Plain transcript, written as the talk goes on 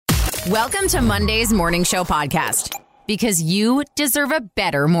Welcome to Monday's Morning Show podcast, because you deserve a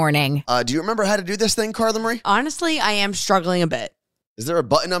better morning. Do you remember how to do this thing, Carla Marie? Honestly, I am struggling a bit. Is there a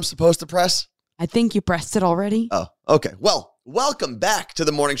button I'm supposed to press? I think you pressed it already. Oh, okay. Well, welcome back to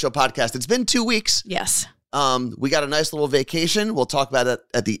the Morning Show podcast. It's been 2 weeks. Yes. We got a nice little vacation. We'll talk about it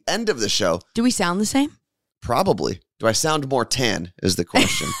at the end of the show. Do we sound the same? Probably. Do I sound more tan is the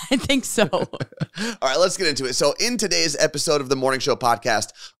question. I think so. All right, let's get into it. So in today's episode of the Morning Show podcast,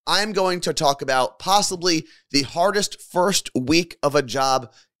 I'm going to talk about possibly the hardest first week of a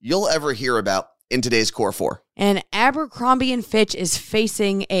job you'll ever hear about in today's Core 4. And Abercrombie & Fitch is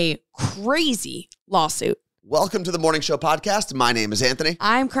facing a crazy lawsuit. Welcome to the Morning Show podcast. My name is Anthony.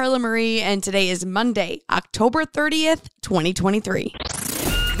 I'm Carla Marie, and today is Monday, October 30th, 2023.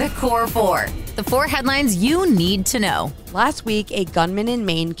 The Core 4. The 4 headlines you need to know. Last week, a gunman in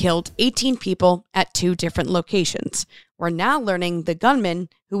Maine killed 18 people at 2 different locations. We're now learning the gunman,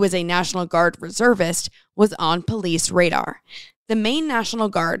 who was a National Guard reservist, was on police radar. The Maine National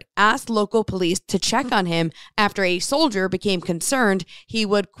Guard asked local police to check on him after a soldier became concerned he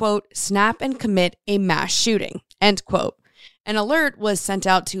would, quote, snap and commit a mass shooting, end quote. An alert was sent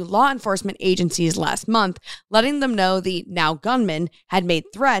out to law enforcement agencies last month, letting them know the now gunman had made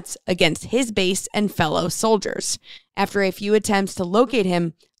threats against his base and fellow soldiers. After a few attempts to locate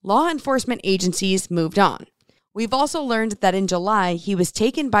him, law enforcement agencies moved on. We've also learned that in July, he was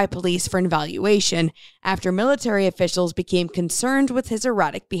taken by police for an evaluation after military officials became concerned with his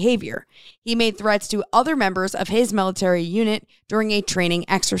erratic behavior. He made threats to other members of his military unit during a training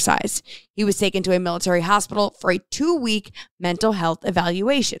exercise. He was taken to a military hospital for a 2-week mental health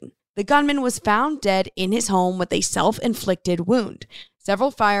evaluation. The gunman was found dead in his home with a self-inflicted wound.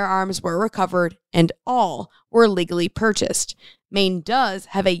 Several firearms were recovered, and all were legally purchased. Maine does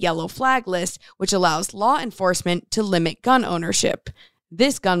have a yellow flag list, which allows law enforcement to limit gun ownership.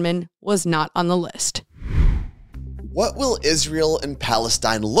 This gunman was not on the list. What will Israel and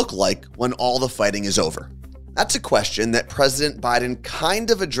Palestine look like when all the fighting is over? That's a question that President Biden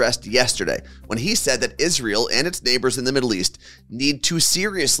kind of addressed yesterday when he said that Israel and its neighbors in the Middle East need to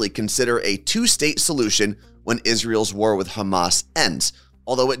seriously consider a 2-state solution when Israel's war with Hamas ends,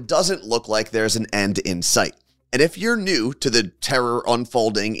 although it doesn't look like there's an end in sight. And if you're new to the terror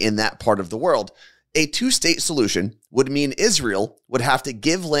unfolding in that part of the world, a 2-state solution would mean Israel would have to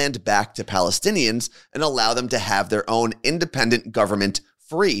give land back to Palestinians and allow them to have their own independent government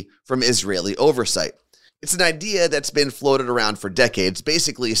free from Israeli oversight. It's an idea that's been floated around for decades,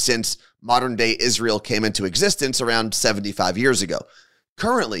 basically since modern-day Israel came into existence around 75 years ago.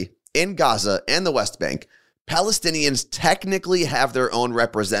 Currently, in Gaza and the West Bank, Palestinians technically have their own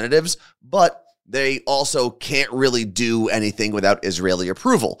representatives, but they also can't really do anything without Israeli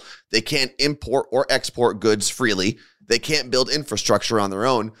approval. They can't import or export goods freely. They can't build infrastructure on their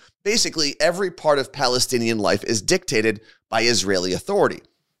own. Basically, every part of Palestinian life is dictated by Israeli authority.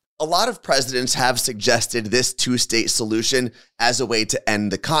 A lot of presidents have suggested this 2-state solution as a way to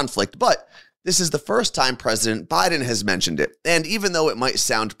end the conflict, but this is the first time President Biden has mentioned it. And even though it might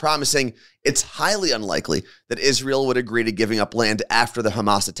sound promising, it's highly unlikely that Israel would agree to giving up land after the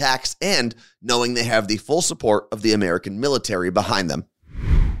Hamas attacks and knowing they have the full support of the American military behind them.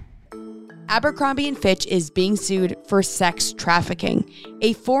 Abercrombie & Fitch is being sued for sex trafficking.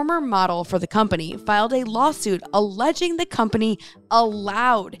 A former model for the company filed a lawsuit alleging the company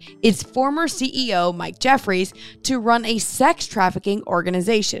allowed its former CEO, Mike Jeffries, to run a sex trafficking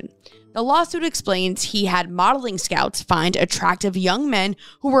organization. The lawsuit explains he had modeling scouts find attractive young men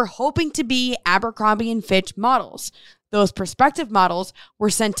who were hoping to be Abercrombie & Fitch models. Those prospective models were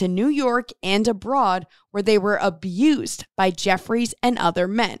sent to New York and abroad, where they were abused by Jeffries and other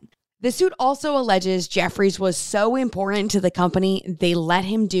men. The suit also alleges Jeffries was so important to the company, they let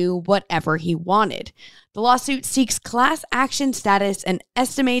him do whatever he wanted. The lawsuit seeks class action status and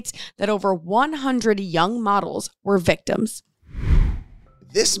estimates that over 100 young models were victims.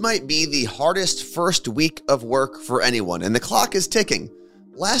 This might be the hardest first week of work for anyone, and the clock is ticking.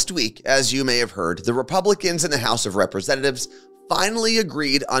 Last week, as you may have heard, the Republicans in the House of Representatives finally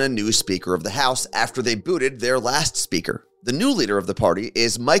agreed on a new Speaker of the House after they booted their last Speaker. The new leader of the party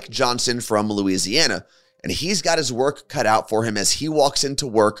is Mike Johnson from Louisiana, and he's got his work cut out for him as he walks into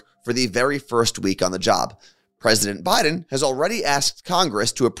work for the very first week on the job. President Biden has already asked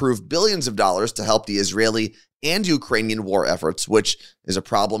Congress to approve billions of dollars to help the Israeli and Ukrainian war efforts, which is a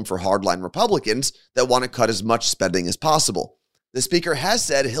problem for hardline Republicans that want to cut as much spending as possible. The speaker has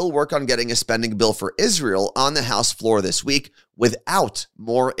said he'll work on getting a spending bill for Israel on the House floor this week without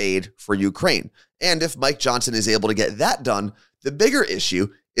more aid for Ukraine. And if Mike Johnson is able to get that done, the bigger issue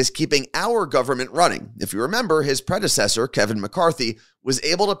is keeping our government running. If you remember, his predecessor, Kevin McCarthy, was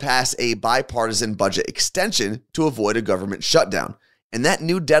able to pass a bipartisan budget extension to avoid a government shutdown. And that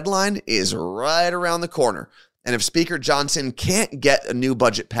new deadline is right around the corner. And if Speaker Johnson can't get a new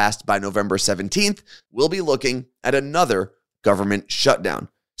budget passed by November 17th, we'll be looking at another government shutdown.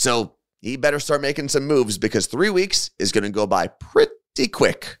 So he better start making some moves because 3 weeks is going to go by pretty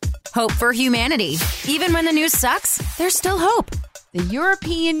quick. Hope for humanity. Even when the news sucks, there's still hope. The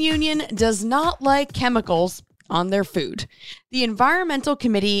European Union does not like chemicals on their food. The Environmental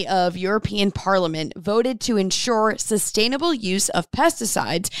Committee of European Parliament voted to ensure sustainable use of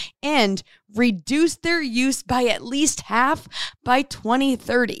pesticides and reduce their use by at least half by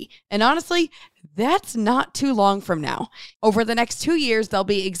 2030. And honestly, that's not too long from now. Over the next 2 years, they'll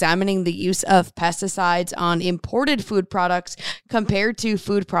be examining the use of pesticides on imported food products compared to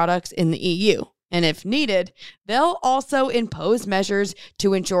food products in the EU. And if needed, they'll also impose measures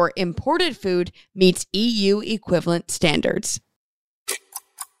to ensure imported food meets EU equivalent standards.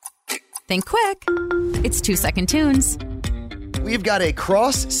 Think quick. It's 2-second tunes. We've got a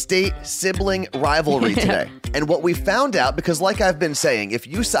cross-state sibling rivalry today. And what we found out, because like I've been saying, if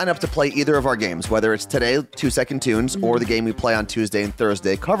you sign up to play either of our games, whether it's today, 2-second tunes, or the game we play on Tuesday and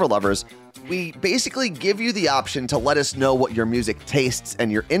Thursday, Cover Lovers, we basically give you the option to let us know what your music tastes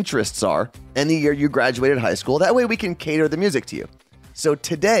and your interests are and the year you graduated high school. That way we can cater the music to you. So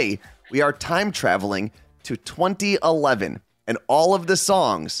today, we are time traveling to 2011, and all of the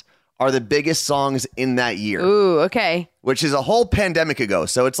songs are the biggest songs in that year. Ooh, okay. Which is a whole pandemic ago,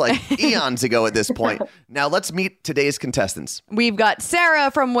 so it's like eons ago at this point. Now let's meet today's contestants. We've got Sarah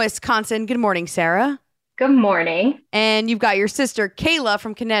from Wisconsin. Good morning, Sarah. Good morning. And you've got your sister, Kayla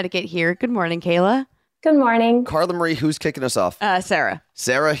from Connecticut here. Good morning, Kayla. Good morning. Carla Marie, who's kicking us off? Sarah.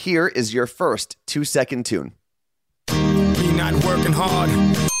 Sarah, here is your first 2-second tune. You're not working hard.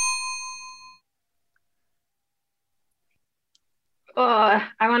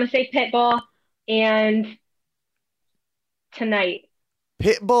 I want to say Pitbull and Tonight.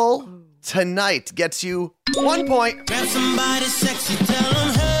 Pitbull, Tonight gets you 1 point. Grab somebody sexy, tell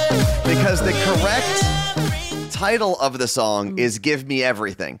them hey. Because the correct title of the song is Give Me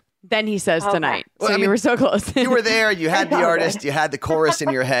Everything. Then he says Okay. Tonight. So Well, I mean, you were so close. You were there, you had the Okay. artist, you had the chorus in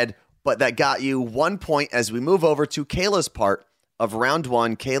your head, but that got you 1 point as we move over to Kayla's part of round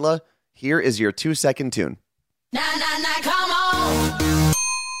one. Kayla, here is your 2-second tune. Nah, come on.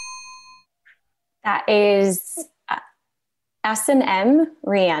 That is S&M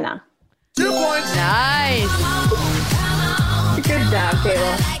Rihanna. 2 points. Nice. Good job,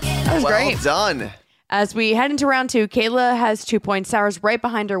 Kayla. That was Well great. done. As we head into round two, Kayla has 2 points. Sarah's right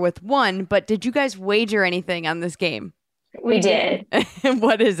behind her with 1. But did you guys wager anything on this game? We did.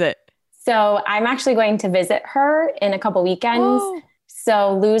 What is it? So I'm actually going to visit her in a couple weekends. Oh.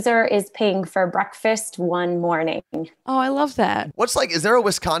 So loser is paying for breakfast one morning. Oh, I love that. Is there a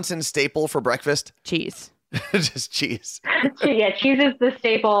Wisconsin staple for breakfast? Cheese. Just cheese. Yeah, cheese is the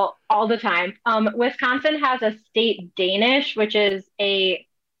staple all the time. Wisconsin has a state Danish, which is I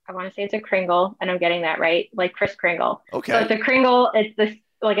want to say it's a Kringle, and I'm getting that right, like Kris Kringle. Okay. So it's a Kringle. It's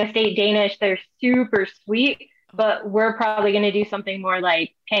like a state Danish. They're super sweet, but we're probably going to do something more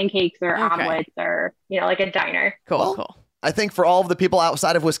like pancakes or Okay. omelets or, like a diner. Cool, Well, cool. I think for all of the people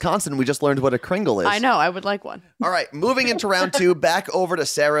outside of Wisconsin, we just learned what a Kringle is. I know. I would like one. All right, moving into round two, back over to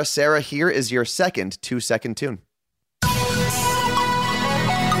Sarah. Sarah, here is your second 2-second tune.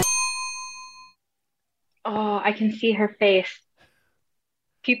 Oh, I can see her face.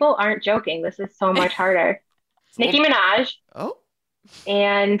 People aren't joking. This is so much harder. Nicki Minaj Oh,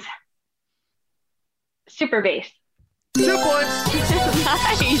 and Super Bass. 2 points.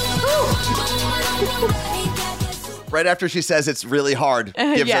 Nice. Right after she says it's really hard,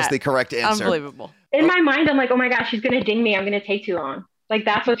 gives Yeah. us the correct answer. Unbelievable. In my mind, I'm like, oh my gosh, she's going to ding me. I'm going to take too long. Like,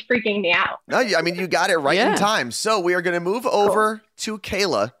 that's what's freaking me out. No, I mean, you got it right in Yeah. time. So we are going to move over to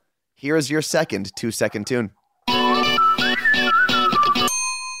Kayla. Here is your second 2-second tune.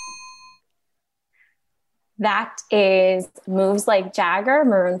 That is Moves Like Jagger,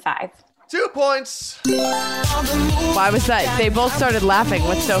 Maroon 5. 2 points. Why was that? They both started laughing.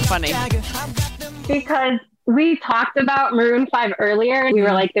 What's so funny? Because we talked about Maroon 5 earlier, and we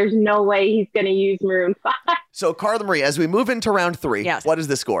were like, there's no way he's going to use Maroon 5. So, Carla Marie, as we move into round three, Yes. what is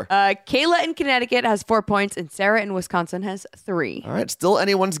the score? Kayla in Connecticut has 4 points, and Sarah in Wisconsin has 3. All right, still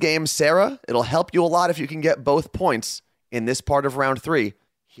anyone's game. Sarah, it'll help you a lot if you can get both points in this part of round three.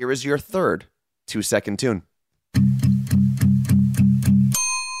 Here is your third 2-second tune.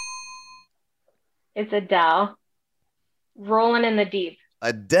 It's Adele. Rolling in the Deep.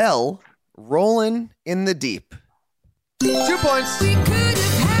 Adele, Rolling in the Deep. 2 points.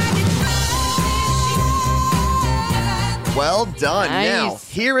 Well done. Nice. Now,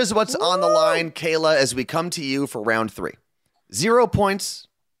 here is what's on the line, Kayla, as we come to you for round 3. 0 points,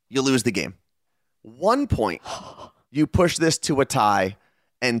 you lose the game. 1 point, you push this to a tie.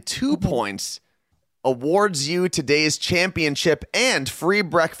 And 2 points awards you today's championship and free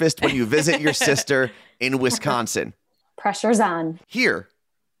breakfast when you visit your sister in Wisconsin. Pressure's on. Here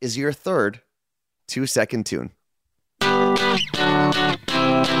is your third 2-second tune.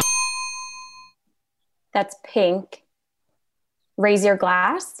 That's Pink. Raise Your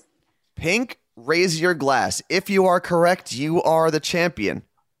Glass. Pink, Raise Your Glass. If you are correct, you are the champion.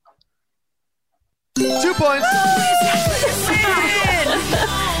 2 points.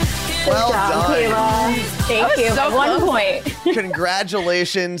 Well done. Kayla. Thank you. so 1 close. point.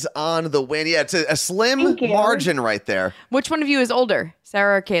 Congratulations on the win. Yeah, it's a slim Thank you. margin right there. Which one of you is older,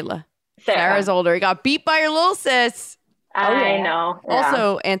 Sarah or Kayla? Sarah's older. You got beat by your little sis. I know. Yeah.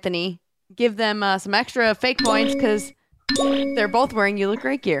 Also, Anthony, give them some extra fake points because they're both wearing You Look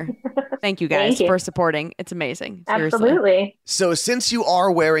Great gear. Thank you guys Thank you. for supporting. It's amazing. Seriously. Absolutely. So since you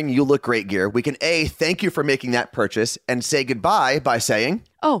are wearing You Look Great gear, we can A, thank you for making that purchase, and say goodbye by saying,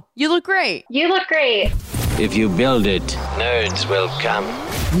 Oh, you look great. You look great. If you build it, nerds will come.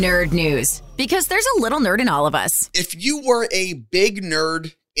 Nerd news. Because there's a little nerd in all of us. if you were a big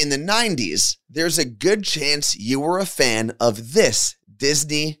nerd in the 90s, there's a good chance you were a fan of this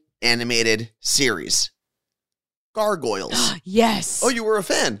Disney animated series, Gargoyles. Yes. Oh, you were a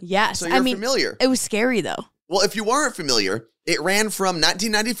fan? Yes. So you're familiar. It was scary though. Well, if you weren't familiar, it ran from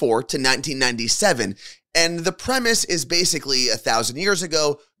 1994 to 1997. And the premise is basically 1,000 years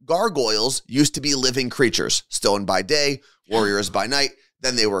ago, gargoyles used to be living creatures, stone by day, warriors by night.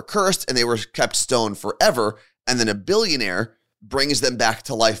 Then they were cursed and they were kept stone forever. And then a billionaire brings them back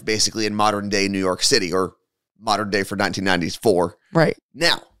to life basically in modern day New York City, or modern day for 1994. Right.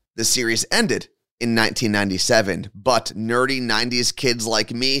 Now, the series ended in 1997, but nerdy 90s kids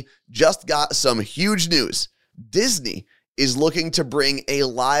like me just got some huge news. Disney is looking to bring a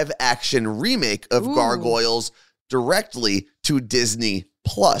live-action remake of Ooh. Gargoyles directly to Disney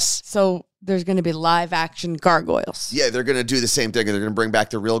Plus. So there's going to be live action gargoyles. Yeah, they're going to do the same thing. They're going to bring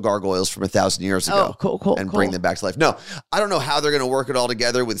back the real gargoyles from 1,000 years ago. Oh, cool. And bring them back to life. No, I don't know how they're going to work it all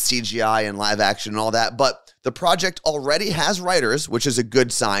together with CGI and live action and all that, but the project already has writers, which is a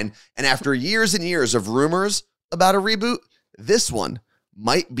good sign. And after years and years of rumors about a reboot, this one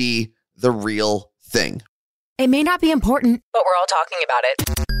might be the real thing. It may not be important, but we're all talking about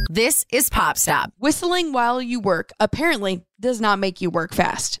it. This is Pop Stop. Whistling while you work apparently does not make you work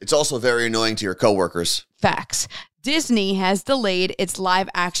fast. It's also very annoying to your coworkers. Facts. Disney has delayed its live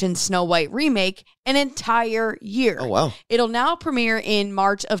action Snow White remake an entire year. Oh, wow. It'll now premiere in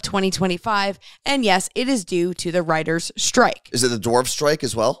March of 2025. And yes, it is due to the writers' strike. Is it the dwarf strike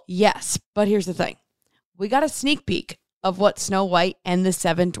as well? Yes, but here's the thing. We got a sneak peek of what Snow White and the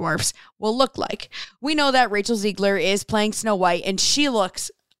Seven Dwarfs will look like. We know that Rachel Ziegler is playing Snow White and she looks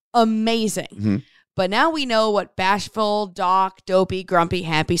amazing. Mm-hmm. But now we know what bashful, Doc, dopey, grumpy,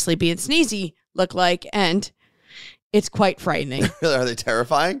 happy, sleepy, and sneezy look like, and it's quite frightening. Are they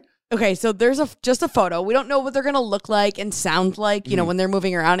terrifying? Okay, so there's just a photo. We don't know what they're going to look like and sound like. You know, when they're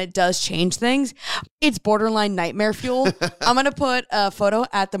moving around, it does change things. It's borderline nightmare fuel. I'm going to put a photo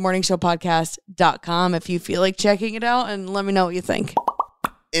at themorningshowpodcast.com if you feel like checking it out, and let me know what you think.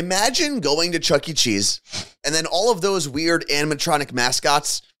 Imagine going to Chuck E. Cheese and then all of those weird animatronic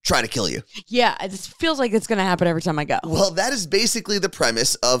mascots try to kill you. Yeah, it just feels like it's going to happen every time I go. Well, that is basically the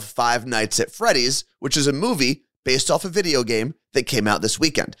premise of Five Nights at Freddy's, which is a movie based off a video game that came out this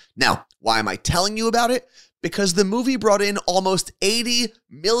weekend. Now, why am I telling you about it? Because the movie brought in almost $80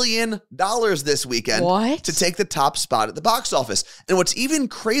 million this weekend What? to take the top spot at the box office. And what's even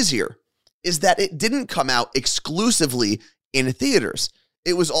crazier is that it didn't come out exclusively in theaters.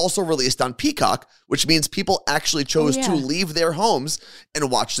 It was also released on Peacock, which means people actually chose to leave their homes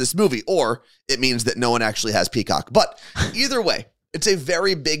and watch this movie. Or it means that no one actually has Peacock. But either way, it's a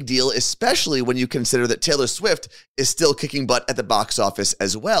very big deal, especially when you consider that Taylor Swift is still kicking butt at the box office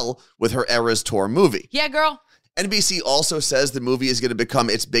as well with her Eras Tour movie. Yeah, girl. NBC also says the movie is going to become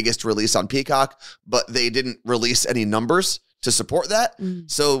its biggest release on Peacock, but they didn't release any numbers to support that.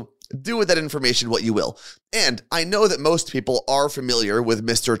 So do with that information what you will. And I know that most people are familiar with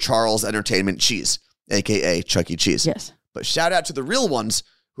Mr. Charles Entertainment Cheese, aka Chuck E. Cheese. Yes. But shout out to the real ones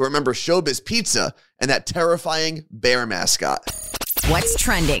who remember Showbiz Pizza and that terrifying bear mascot. What's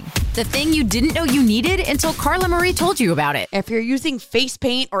trending? The thing you didn't know you needed until Carla Marie told you about it. If you're using face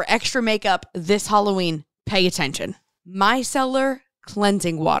paint or extra makeup this Halloween, pay attention. Micellar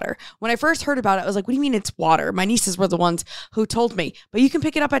cleansing water. When I first heard about it, I was like, what do you mean it's water? My nieces were the ones who told me, but you can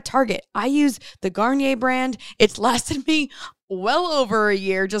pick it up at Target. I use the Garnier brand. It's lasted me well over a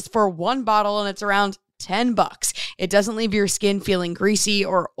year just for one bottle, and it's around $10. It doesn't leave your skin feeling greasy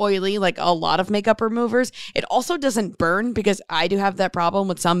or oily like a lot of makeup removers. It also doesn't burn, because I do have that problem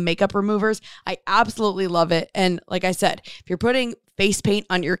with some makeup removers. I absolutely love it. And like I said, if you're putting face paint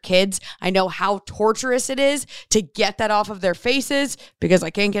on your kids, I know how torturous it is to get that off of their faces, because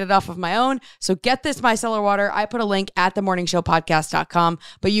I can't get it off of my own. So get this micellar water. I put a link at themorningshowpodcast.com,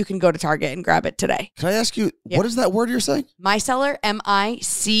 but you can go to Target and grab it today. Can I ask you, what is that word you're saying? Micellar,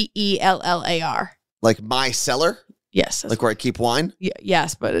 M-I-C-E-L-L-A-R. Like my cellar? Yes. Like where I keep wine?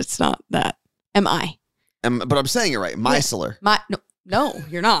 Yes, but it's not that. M-I. But I'm saying it right. Micellar. No,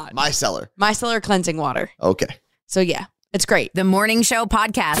 you're not. Micellar. Micellar cleansing water. Okay. So yeah, it's great. The Morning Show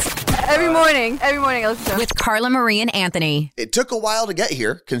Podcast Every morning I listen to it. with Carla Marie and Anthony. It took a while to get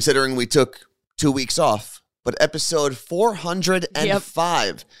here, considering we took 2 weeks off. But episode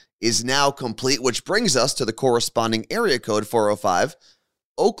 405 is now complete, which brings us to the corresponding area code 405,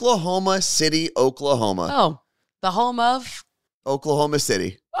 Oklahoma City, Oklahoma. Oh, the home of? Oklahoma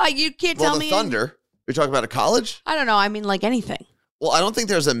City. You can't Well, tell the me. Thunder. You're talking about a college? I don't know. I mean, like anything. Well, I don't think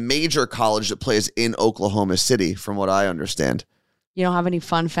there's a major college that plays in Oklahoma City, from what I understand. You don't have any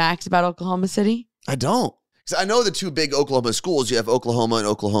fun facts about Oklahoma City? I don't. 'Cause I know the two big Oklahoma schools. You have Oklahoma and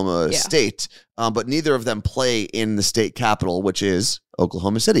Oklahoma State, but neither of them play in the state capital, which is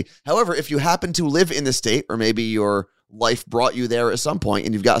Oklahoma City. However, if you happen to live in the state, or maybe your life brought you there at some point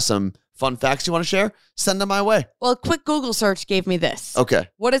and you've got some fun facts you want to share, send them my way. Well, a quick Google search gave me this. Okay.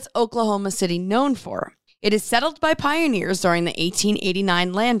 What is Oklahoma City known for? It is settled by pioneers during the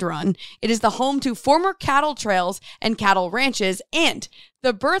 1889 land run. It is the home to former cattle trails and cattle ranches, and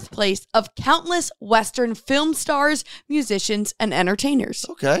the birthplace of countless Western film stars, musicians, and entertainers.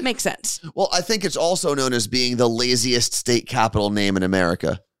 Okay. Makes sense. Well, I think it's also known as being the laziest state capital name in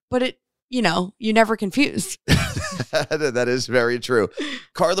America. But it, you never confused. That is very true.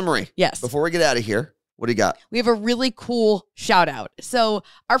 Carla Marie. Yes. Before we get out of here, what do you got? We have a really cool shout out. So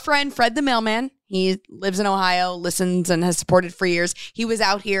our friend Fred the Mailman, he lives in Ohio, listens, and has supported for years. He was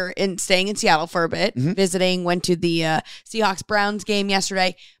out here staying in Seattle for a bit, visiting, went to the Seahawks-Browns game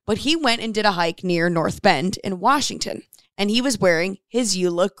yesterday, but he went and did a hike near North Bend in Washington. And he was wearing his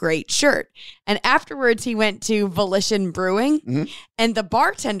You Look Great shirt. And afterwards, he went to Volition Brewing, and the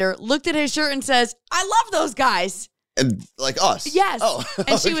bartender looked at his shirt and says, I love those guys. And like us. Yes. Oh,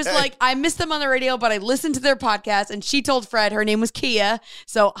 and she was okay. like, I missed them on the radio, but I listened to their podcast. And she told Fred her name was Kia.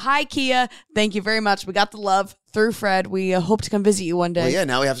 So hi, Kia. Thank you very much. We got the love through Fred. We hope to come visit you one day. Well, yeah,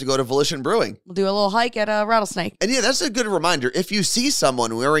 now we have to go to Volition Brewing. We'll do a little hike at Rattlesnake. And yeah, that's a good reminder. If you see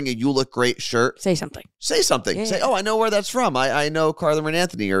someone wearing a You Look Great shirt, Say something. say something. Yeah. Say, oh, I know where that's from. I know Carla and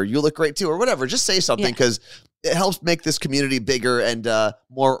Anthony, or You Look Great too, or whatever. Just say something, because it helps make this community bigger and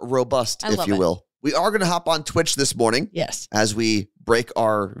more robust, I if love you it. will. We are going to hop on Twitch this morning. Yes. As we break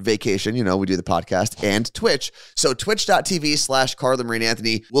our vacation, we do the podcast and Twitch. So twitch.tv/Carla Marie and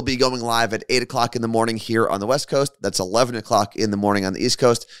Anthony will be going live at 8 o'clock in the morning here on the West Coast. That's 11 o'clock in the morning on the East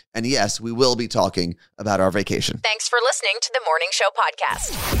Coast. And yes, we will be talking about our vacation. Thanks for listening to the Morning Show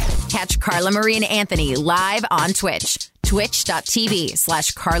Podcast. Catch Carla Marie and Anthony live on Twitch.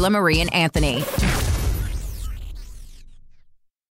 Twitch.tv/Carla Marie and Anthony.